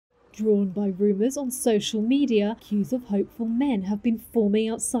Drawn by rumours on social media, queues of hopeful men have been forming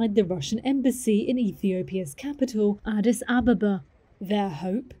outside the Russian embassy in Ethiopia's capital, Addis Ababa. Their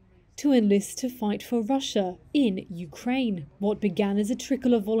hope? To enlist to fight for Russia in Ukraine. What began as a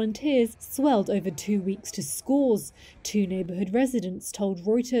trickle of volunteers swelled over 2 weeks to scores, two neighbourhood residents told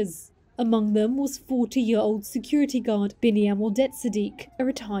Reuters. Among them was 40-year-old security guard Binyam Sadiq, a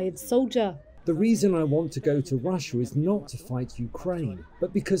retired soldier. The reason I want to go to Russia is not to fight Ukraine,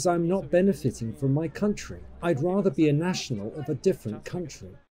 but because I'm not benefiting from my country. I'd rather be a national of a different country.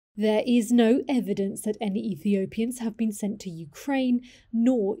 There is no evidence that any Ethiopians have been sent to Ukraine,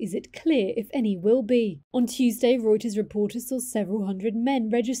 nor is it clear if any will be. On Tuesday, Reuters reporters saw several hundred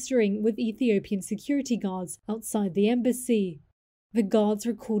men registering with Ethiopian security guards outside the embassy. The guards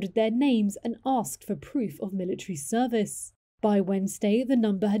recorded their names and asked for proof of military service. By Wednesday, the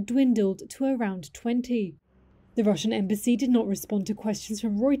number had dwindled to around 20. The Russian embassy did not respond to questions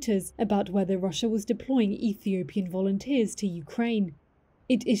from Reuters about whether Russia was deploying Ethiopian volunteers to Ukraine.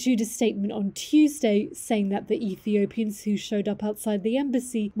 It issued a statement on Tuesday saying that the Ethiopians who showed up outside the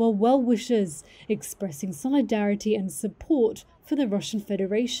embassy were well-wishers, expressing solidarity and support for the Russian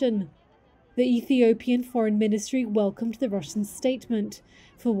Federation. The Ethiopian Foreign Ministry welcomed the Russian statement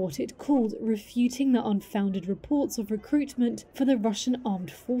for what it called refuting the unfounded reports of recruitment for the Russian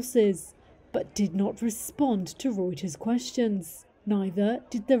armed forces, but did not respond to Reuters' questions. Neither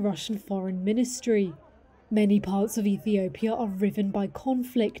did the Russian Foreign Ministry. Many parts of Ethiopia are riven by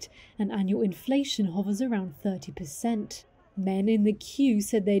conflict, and annual inflation hovers around 30%. Men in the queue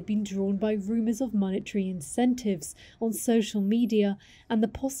said they'd been drawn by rumours of monetary incentives on social media and the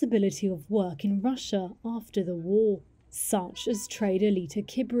possibility of work in Russia after the war, such as trader Lita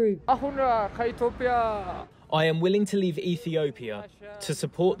Kibru. I am willing to leave Ethiopia to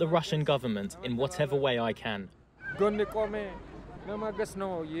support the Russian government in whatever way I can.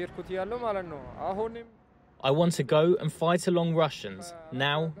 I want to go and fight along Russians,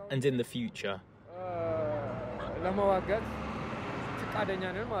 now and in the future.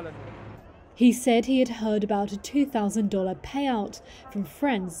 He said he had heard about a $2,000 payout from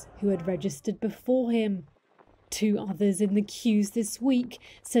friends who had registered before him. Two others in the queues this week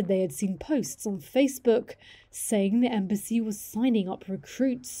said they had seen posts on Facebook saying the embassy was signing up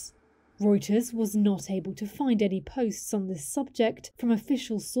recruits. Reuters was not able to find any posts on this subject from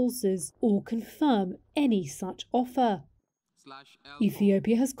official sources or confirm any such offer.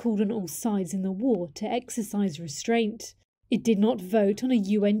 Ethiopia has called on all sides in the war to exercise restraint. It did not vote on a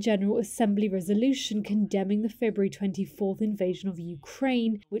UN General Assembly resolution condemning the February 24th invasion of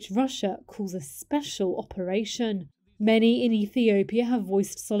Ukraine, which Russia calls a special operation. Many in Ethiopia have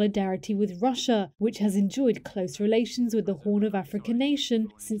voiced solidarity with Russia, which has enjoyed close relations with the Horn of Africa nation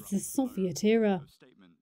since the Soviet era.